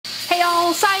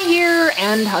Hello, Sai here,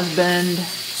 and husband.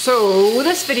 So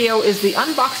this video is the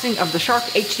unboxing of the Shark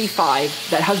HD5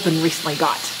 that husband recently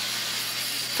got.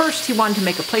 First, he wanted to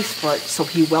make a place for it, so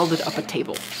he welded up a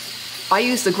table. I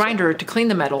used the grinder to clean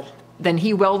the metal. Then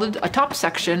he welded a top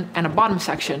section and a bottom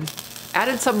section,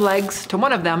 added some legs to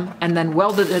one of them, and then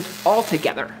welded it all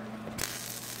together.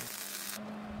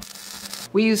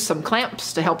 We used some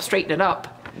clamps to help straighten it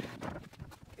up.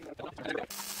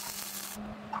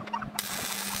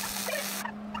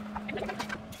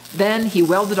 Then he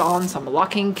welded on some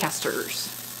locking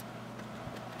casters.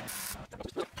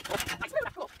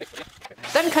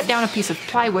 Then cut down a piece of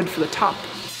plywood for the top.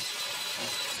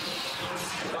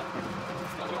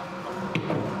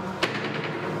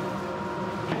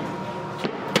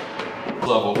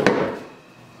 Level.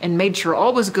 And made sure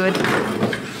all was good.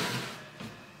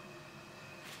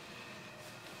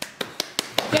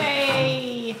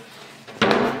 Yay!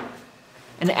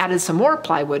 And added some more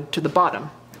plywood to the bottom.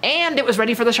 And it was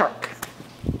ready for the Shark.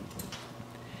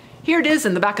 Here it is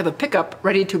in the back of the pickup,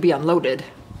 ready to be unloaded.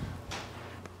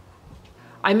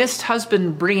 I missed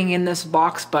husband bringing in this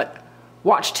box, but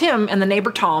watched him and the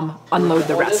neighbor Tom unload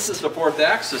the rest. This is the fourth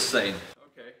axis thing.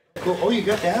 Okay. Oh, you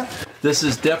got that? This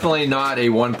is definitely not a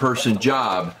one-person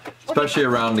job, especially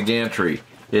around the gantry.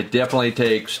 It definitely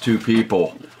takes two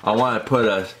people. I want to put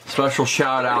a special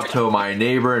shout out to my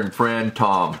neighbor and friend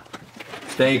Tom.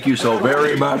 Thank you so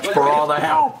very much for all the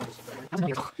help.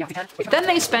 Then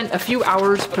they spent a few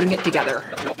hours putting it together.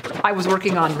 I was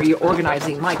working on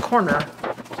reorganizing my corner,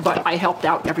 but I helped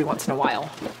out every once in a while.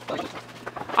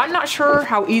 I'm not sure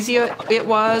how easy it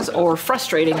was or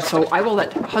frustrating, so I will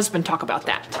let husband talk about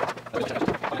that.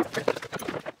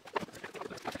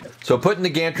 So putting the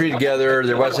gantry together,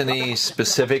 there wasn't any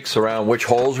specifics around which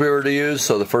holes we were to use,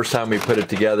 so the first time we put it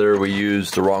together we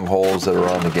used the wrong holes that are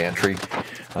on the gantry.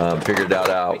 Figured that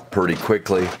out pretty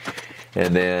quickly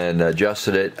and then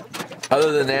adjusted it.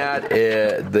 Other than that,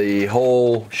 the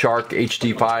whole Shark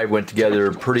HD5 went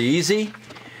together pretty easy.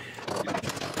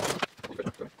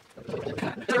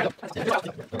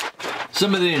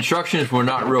 Some of the instructions were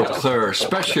not real clear,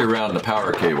 especially around the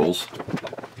power cables.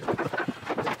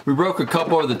 We broke a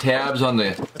couple of the tabs on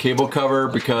the cable cover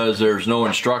because there's no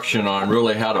instruction on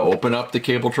really how to open up the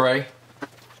cable tray.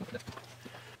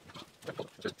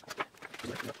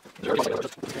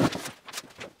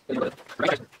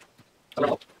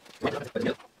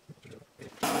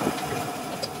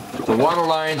 The water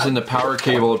lines in the power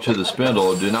cable to the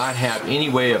spindle do not have any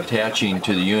way of attaching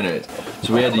to the unit,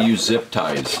 so we had to use zip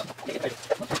ties.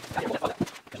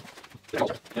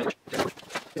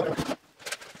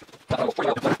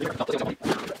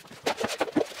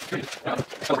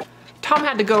 Tom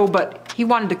had to go, but he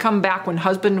wanted to come back when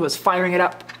husband was firing it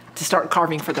up to start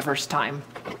carving for the first time.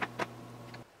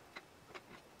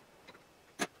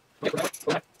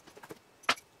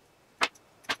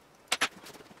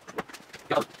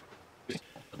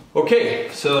 Okay,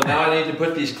 so now I need to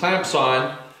put these clamps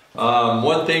on.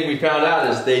 One thing we found out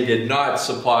is they did not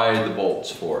supply the bolts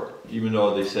for it, even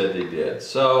though they said they did.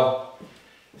 So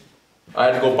I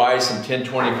had to go buy some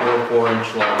 1024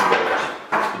 4-inch long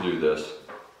bolts to do this.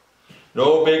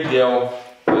 No big deal,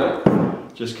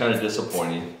 but just kind of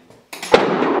disappointing.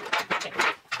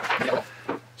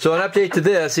 So an update to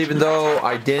this, even though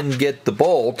I didn't get the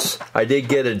bolts, I did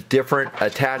get a different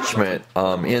attachment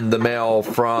in the mail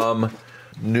from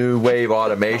New Wave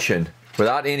Automation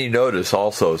without any notice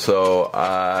also, so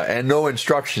and no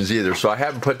instructions either, so I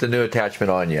haven't put the new attachment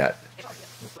on yet.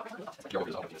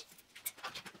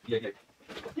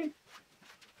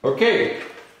 Okay,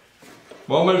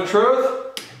 moment of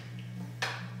truth.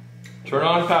 Turn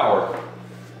on power.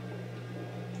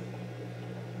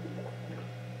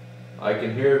 I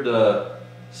can hear the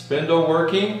spindle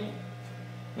working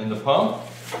in the pump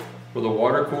for the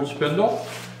water-cooled spindle.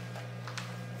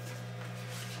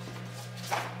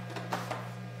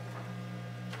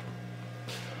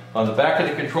 On the back of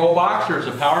the control box there's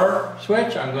a power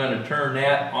switch. I'm going to turn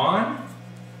that on.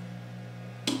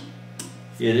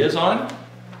 It is on.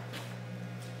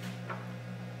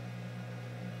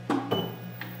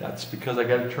 That's because I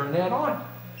got to turn that on.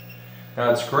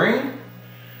 Now it's green.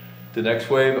 The Next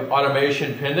Wave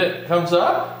Automation pendant comes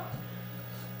up.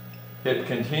 Hit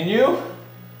continue.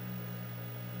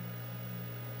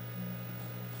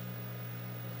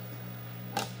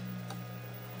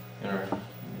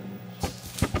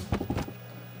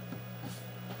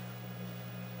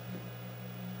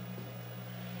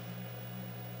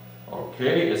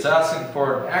 Okay, it's asking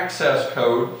for an access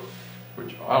code,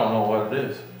 which I don't know what it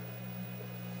is.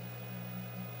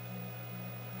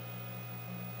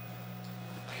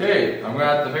 Okay, Okay, I'm going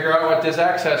to have to figure out what this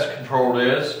access control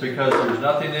is because there's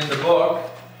nothing in the book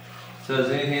that says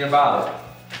anything about it.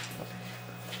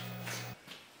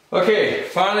 Okay,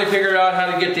 finally figured out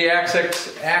how to get the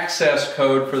access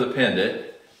code for the pendant.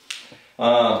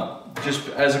 Just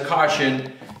as a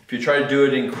caution, if you try to do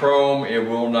it in Chrome, it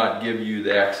will not give you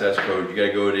the access code. You got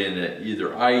to go in either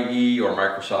IE or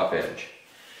Microsoft Edge.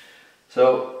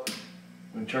 So,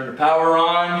 I'm going to turn the power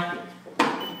on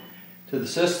to the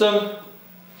system.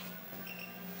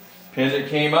 Pendant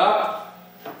came up.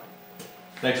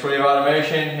 Next wave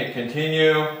automation, hit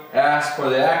continue, ask for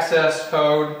the access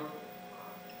code.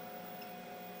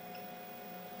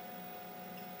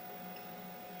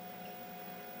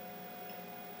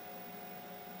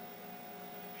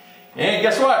 And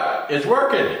guess what? It's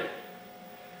working.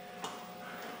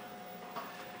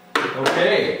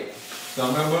 Okay, so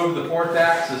I'm going to move the fourth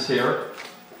axis here.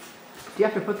 Do you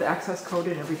have to put the access code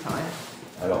in every time?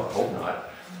 I don't hope not.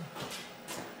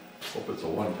 Hope it's a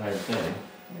one-time thing.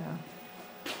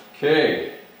 Yeah.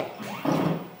 Okay.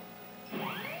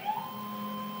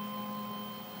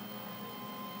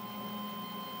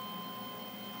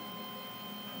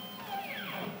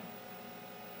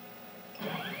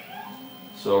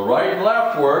 So right and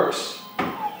left works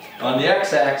on the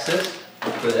x-axis,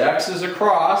 but the x is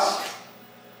across,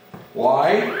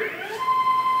 y.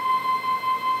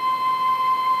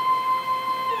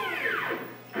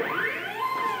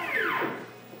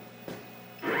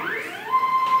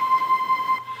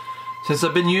 Since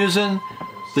I've been using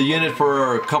the unit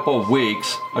for a couple of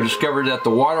weeks, I've discovered that the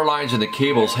water lines and the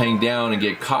cables hang down and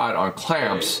get caught on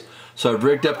clamps, so I've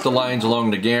rigged up the lines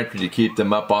along the gantry to keep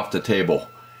them up off the table.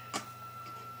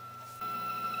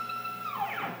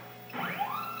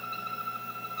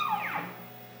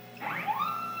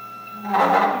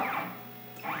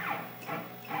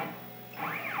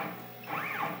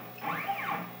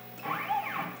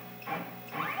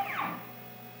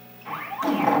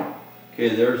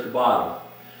 Okay, there's the bottom.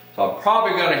 So I'm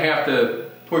probably going to have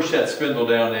to push that spindle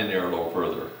down in there a little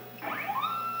further.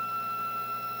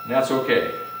 And that's okay.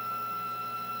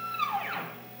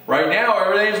 Right now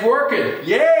everything's working.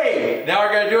 Yay! Now all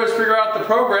I got to do is figure out the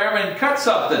program and cut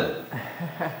something.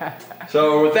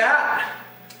 So with that,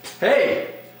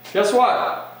 hey, guess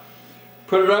what?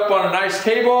 Put it up on a nice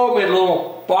table, made a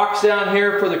little box down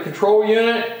here for the control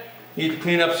unit. Need to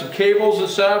clean up some cables and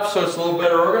stuff so it's a little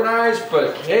better organized,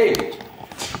 but hey,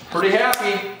 pretty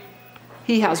happy.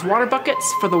 He has water buckets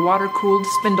for the water-cooled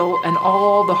spindle and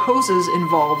all the hoses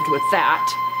involved with that.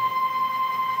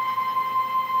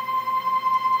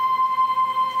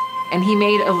 And he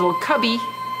made a little cubby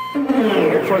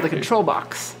for the control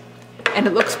box. And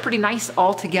it looks pretty nice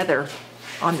all together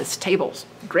on this table.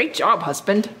 Great job,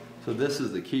 husband. So this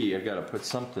is the key. I've got to put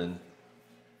something,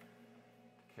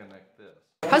 connect this.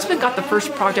 Husband got the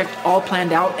first project all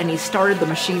planned out and he started the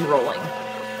machine rolling.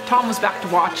 Tom was back to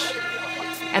watch,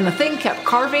 and the thing kept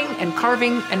carving and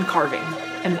carving and carving.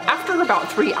 And after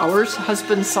about 3 hours,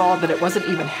 husband saw that it wasn't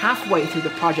even halfway through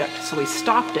the project, so he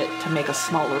stopped it to make a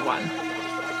smaller one.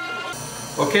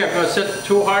 Okay, I'm going to set the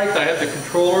tool height. I have the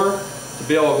controller to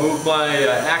be able to move my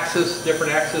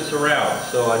different axis around.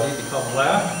 So I need to come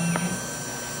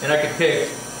left, and I can pick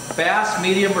fast,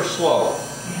 medium, or slow.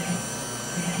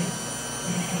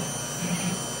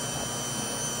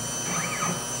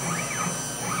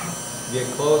 Get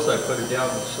close, I put it down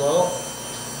to slow.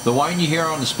 The whine you hear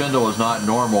on the spindle is not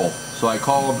normal, so I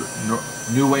called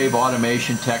New Wave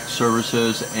Automation Tech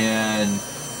Services and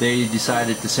they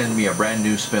decided to send me a brand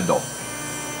new spindle.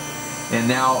 And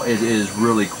now it is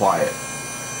really quiet.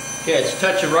 Okay, it's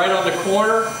touching right on the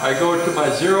corner. I go to my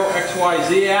 0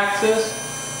 XYZ axis,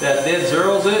 that then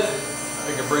zeroes it.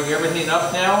 I can bring everything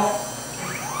up now.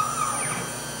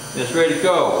 It's ready to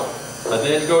go. I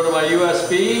then go to my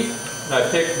USB. And I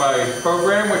pick my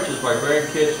program, which is my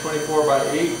grandkids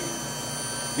 24x8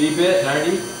 V-bit 90.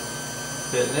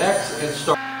 Hit next and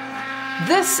start.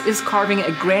 This is carving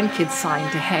a grandkids sign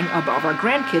to hang above our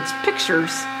grandkids'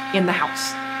 pictures in the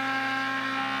house.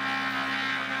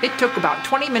 It took about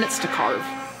 20 minutes to carve.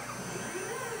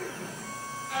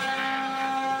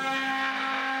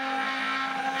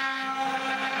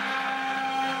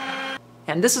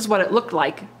 And this is what it looked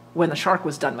like when the shark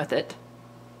was done with it.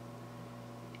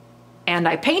 And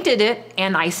I painted it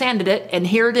and I sanded it, and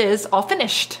here it is, all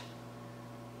finished.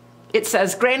 It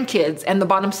says grandkids, and the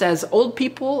bottom says old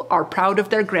people are proud of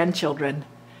their grandchildren.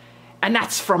 And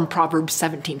that's from Proverbs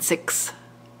 17:6.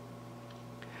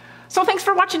 So thanks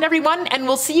for watching, everyone, and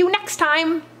we'll see you next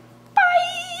time.